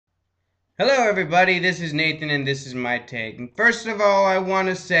Hello, everybody. This is Nathan, and this is my take. And first of all, I want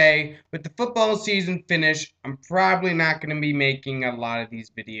to say, with the football season finished, I'm probably not going to be making a lot of these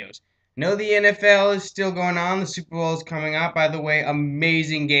videos. I know the NFL is still going on. The Super Bowl is coming up. By the way,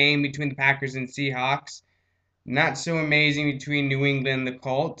 amazing game between the Packers and Seahawks. Not so amazing between New England and the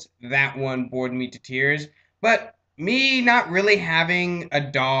Colts. That one bored me to tears. But me not really having a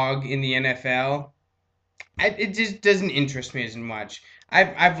dog in the NFL, it just doesn't interest me as much.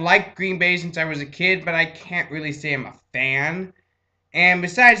 I've liked Green Bay since I was a kid, but I can't really say I'm a fan. And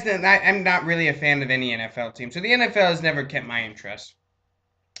besides that, I'm not really a fan of any NFL team. So the NFL has never kept my interest.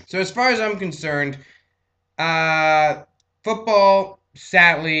 So as far as I'm concerned, uh, football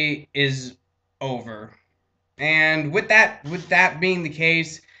sadly is over. And with that being the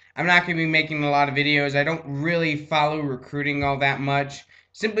case, I'm not going to be making a lot of videos. I don't really follow recruiting all that much,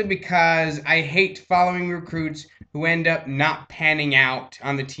 simply because I hate following recruits who end up not panning out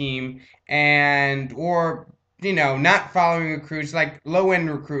on the team, and or not following recruits like low-end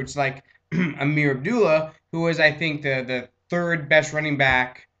recruits like Amir Abdullah, who was, I think, the third best running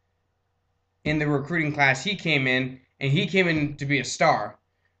back in the recruiting class he came in, and he came in to be a star.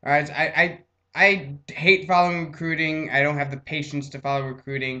 All right, I hate following recruiting. I don't have the patience to follow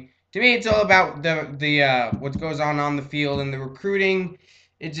recruiting. To me, it's all about the what goes on the field, and the recruiting.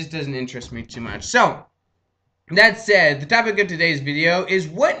 It just doesn't interest me too much. So that said, the topic of today's video is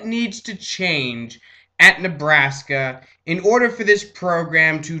what needs to change at Nebraska in order for this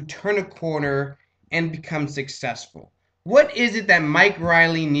program to turn a corner and become successful. What is it that Mike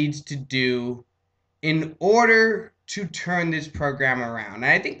Riley needs to do in order to turn this program around? And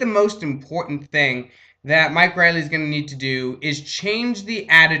I think the most important thing that Mike Riley is going to need to do is change the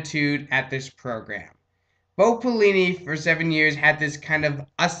attitude at this program. Bo Pelini, for 7 years, had this kind of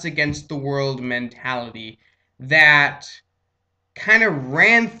us against the world mentality that kind of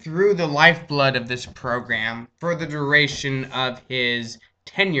ran through the lifeblood of this program for the duration of his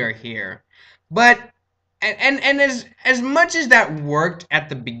tenure here. But and as much as that worked at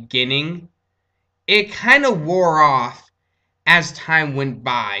the beginning, it kind of wore off as time went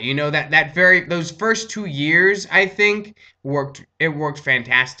by. Those first 2 years, I think, worked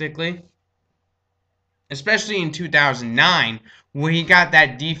fantastically, especially in 2009, when he got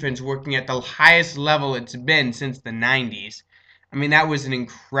that defense working at the highest level it's been since the 90s. I mean, that was an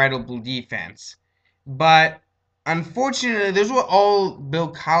incredible defense. But unfortunately, those were all Bill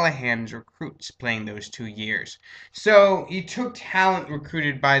Callahan's recruits playing those 2 years. So he took talent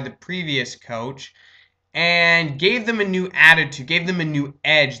recruited by the previous coach and gave them a new attitude, gave them a new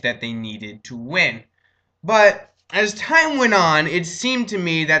edge that they needed to win. But as time went on, it seemed to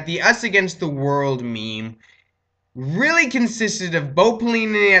me that the us against the world meme really consisted of Bo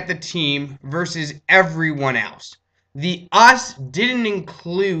Pelini at the team versus everyone else. The us didn't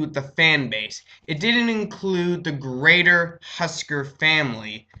include the fan base. It didn't include the greater Husker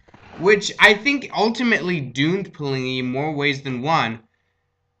family, which I think ultimately doomed Pelini in more ways than one.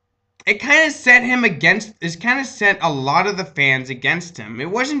 It kind of set a lot of the fans against him.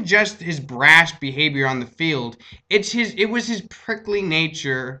 It wasn't just his brash behavior on the field. It was his prickly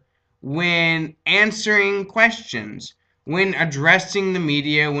nature when answering questions, when addressing the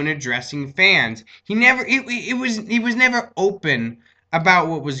media, when addressing fans. He was never open about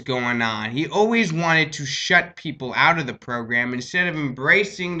what was going on. He always wanted to shut people out of the program instead of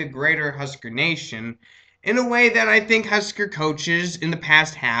embracing the greater Husker Nation in a way that I think Husker coaches in the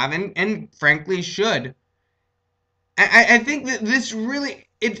past have, and frankly should. I think that this really,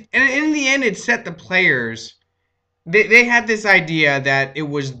 and in the end, it set the players. They had this idea that it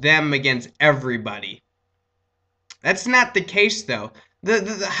was them against everybody. That's not the case, though.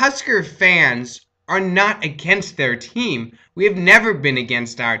 The Husker fans are not against their team. We have never been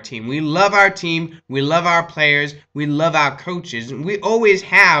against our team. We love our team. We love our players. We love our coaches. We always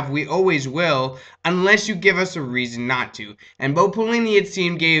have. We always will, unless you give us a reason not to. And Bo Pelini, it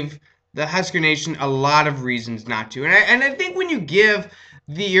seemed, gave the Husker Nation a lot of reasons not to. And I think when you give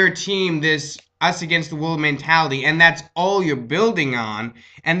your team this us against the world mentality, and that's all you're building on,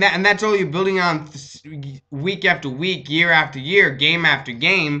 and that's all you're building on week after week, year after year, game after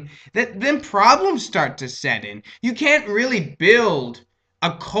game, then problems start to set in. You can't really build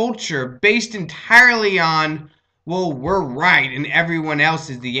a culture based entirely on, well, we're right and everyone else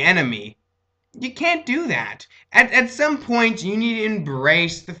is the enemy. You can't do that. At some point, you need to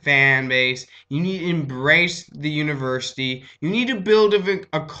embrace the fan base. You need to embrace the university. You need to build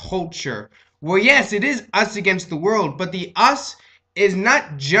a culture. Well, yes, it is us against the world, but the us is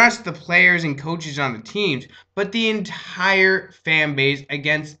not just the players and coaches on the teams, but the entire fan base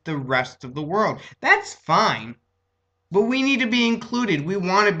against the rest of the world. That's fine. But we need to be included. We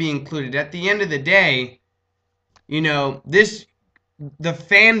want to be included. At the end of the day, the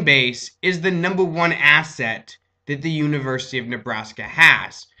fan base is the number one asset that the University of Nebraska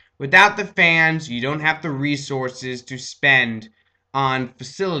has. Without the fans, you don't have the resources to spend on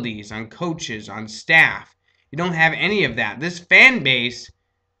facilities, on coaches, on staff. You don't have any of that. This fan base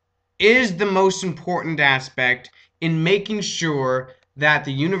is the most important aspect in making sure that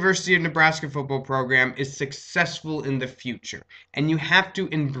the University of Nebraska football program is successful in the future. And you have to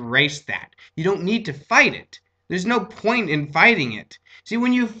embrace that. You don't need to fight it. There's no point in fighting it. See,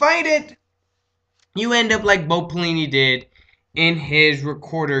 when you fight it, you end up like Bo Pelini did in his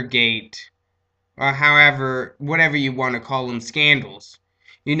recorder gate, or however, whatever you want to call them, scandals.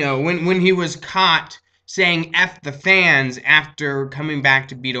 When he was caught saying F the fans after coming back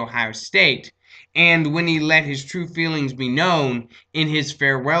to beat Ohio State, and when he let his true feelings be known in his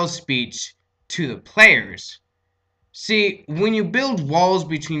farewell speech to the players. See, when you build walls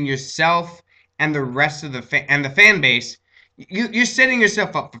between yourself and the rest of the fan base, you're setting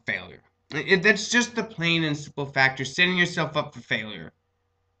yourself up for failure. That's just the plain and simple fact. You're setting yourself up for failure.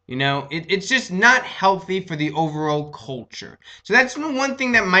 It's just not healthy for the overall culture. So that's the one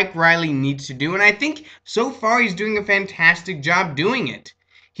thing that Mike Riley needs to do, and I think so far he's doing a fantastic job doing it.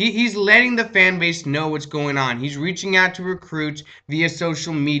 He's letting the fan base know what's going on. He's reaching out to recruits via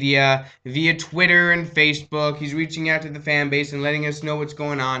social media, via Twitter and Facebook. He's reaching out to the fan base and letting us know what's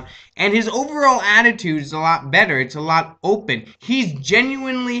going on. And his overall attitude is a lot better. It's a lot open. He's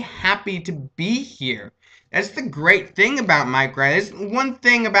genuinely happy to be here. That's the great thing about Mike Riley. That's one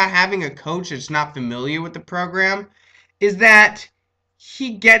thing about having a coach that's not familiar with the program is that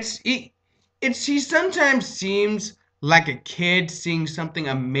he sometimes seems like a kid seeing something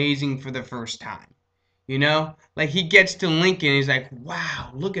amazing for the first time. Like he gets to Lincoln and he's like,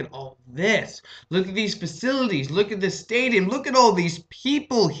 wow, look at all this. Look at these facilities. Look at the stadium. Look at all these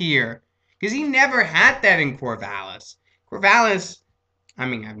people here. Because he never had that in Corvallis. Corvallis, I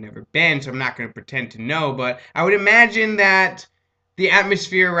mean, I've never been, so I'm not going to pretend to know, but I would imagine that the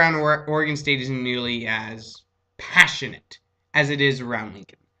atmosphere around Oregon State isn't nearly as passionate as it is around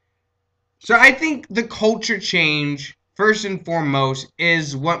Lincoln. So I think the culture change, first and foremost,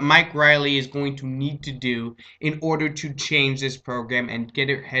 is what Mike Riley is going to need to do in order to change this program and get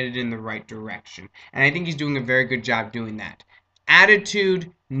it headed in the right direction. And I think he's doing a very good job doing that.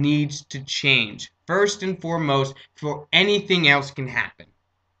 Attitude needs to change, first and foremost, before anything else can happen.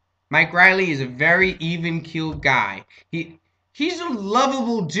 Mike Riley is a very even-keeled guy. He's a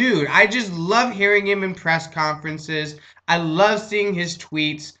lovable dude. I just love hearing him in press conferences. I love seeing his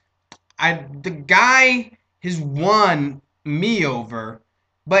tweets. The guy has won me over,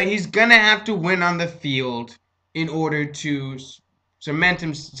 but he's gonna have to win on the field in order to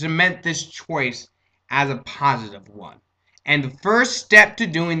cement this choice as a positive one. And the first step to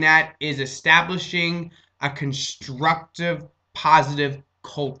doing that is establishing a constructive, positive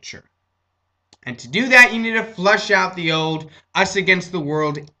culture. And to do that, you need to flush out the old us against the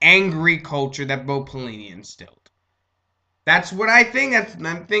world angry culture that Bo Pelini instilled. That's what I think. I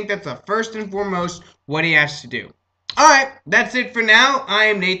think that's the first and foremost what he has to do. Alright, that's it for now. I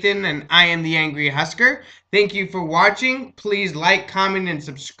am Nathan, and I am the Angry Husker. Thank you for watching. Please like, comment, and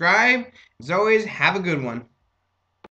subscribe. As always, have a good one.